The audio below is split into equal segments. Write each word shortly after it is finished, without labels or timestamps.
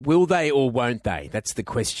Will they or won't they? That's the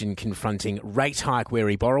question confronting rate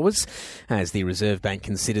hike-wary borrowers as the Reserve Bank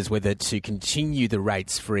considers whether to continue the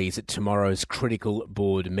rates freeze at tomorrow's critical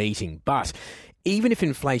board meeting. But even if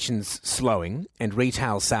inflation's slowing and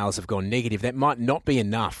retail sales have gone negative, that might not be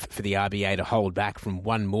enough for the RBA to hold back from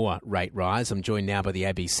one more rate rise. I'm joined now by the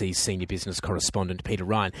ABC's senior business correspondent, Peter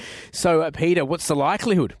Ryan. So, Peter, what's the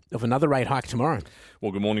likelihood of another rate hike tomorrow?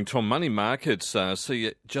 Well, good morning, Tom. Money markets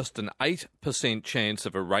see just an 8% chance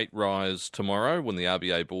of a rate rise tomorrow when the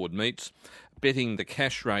RBA board meets, betting the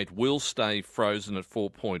cash rate will stay frozen at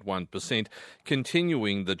 4.1%,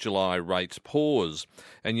 continuing the July rates pause.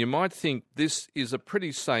 And you might think this is a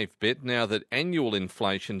pretty safe bet now that annual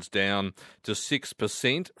inflation's down to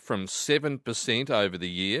 6% from 7% over the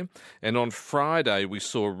year. And on Friday, we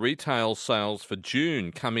saw retail sales for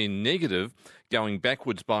June come in negative, going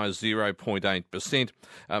backwards by 0.8%.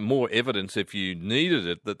 More evidence, if you needed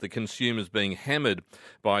it, that the consumer's being hammered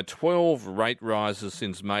by 12 rate rises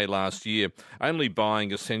since May last year, only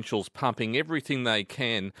buying essentials, pumping everything they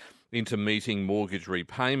can into meeting mortgage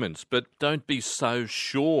repayments. But don't be so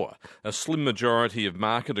sure. A slim majority of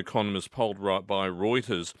market economists polled right by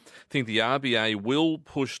Reuters think the RBA will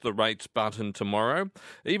push the rates button tomorrow.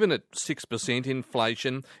 Even at 6%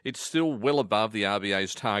 inflation, it's still well above the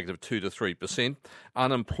RBA's target of 2 to 3%.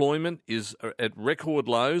 Unemployment is at record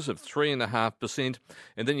lows of 3.5%,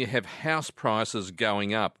 and then you have house prices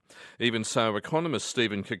going up. Even so, economist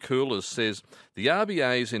Stephen Koukoulas says the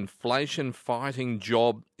RBA's inflation-fighting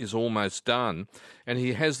job is almost done, and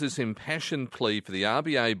he has this impassioned plea for the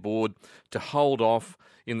RBA board to hold off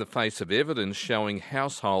in the face of evidence showing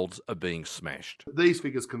households are being smashed. These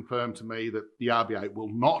figures confirm to me that the RBA will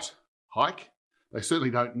not hike. They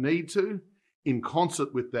certainly don't need to. In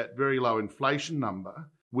concert with that very low inflation number,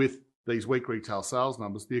 with these weak retail sales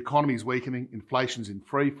numbers, the economy's weakening, inflation's in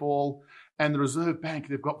free fall, and the Reserve Bank,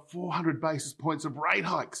 they've got 400 basis points of rate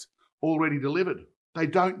hikes already delivered. They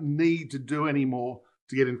don't need to do any more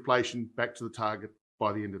to get inflation back to the target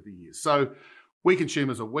by the end of the year. So we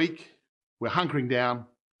consumers are weak, we're hunkering down,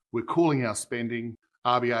 we're cooling our spending.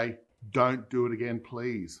 RBA, don't do it again,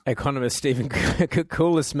 please. Economist Stephen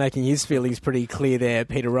Koukoulas making his feelings pretty clear there,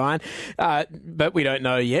 Peter Ryan. But we don't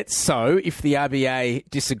know yet. So if the RBA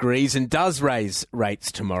disagrees and does raise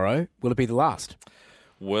rates tomorrow, will it be the last?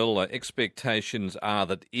 Well, expectations are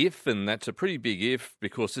that if, and that's a pretty big if,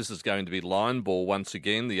 because this is going to be line ball once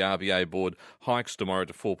again, the RBA board hikes tomorrow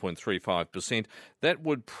to 4.35%. That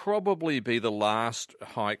would probably be the last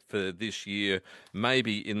hike for this year,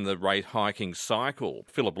 maybe in the rate hiking cycle.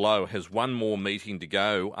 Philip Lowe has one more meeting to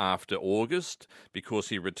go after August because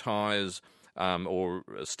he retires or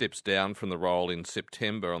steps down from the role in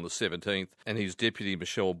September on the 17th, and his deputy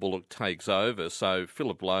Michelle Bullock takes over. So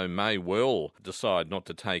Philip Lowe may well decide not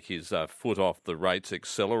to take his foot off the rates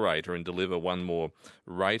accelerator and deliver one more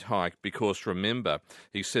rate hike because, remember,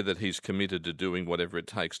 he said that he's committed to doing whatever it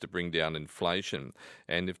takes to bring down inflation.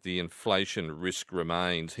 And if the inflation risk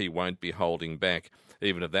remains, he won't be holding back,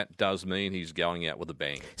 even if that does mean he's going out with a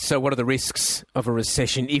bang. So what are the risks of a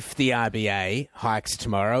recession if the RBA hikes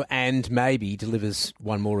tomorrow and maybe delivers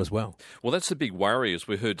one more as well? Well, that's a big worry. As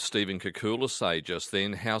we heard Stephen Koukoulas say just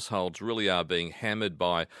then, households really are being hammered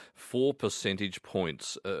by 4 percentage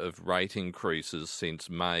points of rate increases since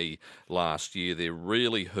May last year. They're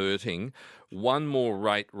really hurting. One more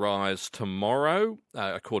rate rise tomorrow,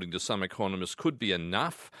 according to some economists, could be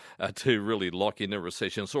enough to really lock in a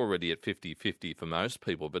recession. It's already at 50-50 for most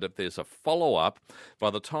people. But if there's a follow-up, by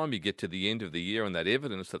the time you get to the end of the year and that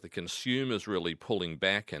evidence that the consumer's really pulling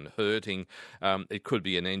back and hurting, it could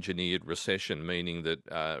be an engineered recession, meaning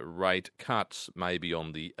that rate cuts may be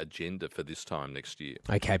on the agenda for this time next year.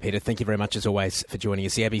 OK, Peter, thank you very much as always for joining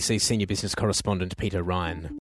us. The ABC senior business correspondent, Peter Ryan.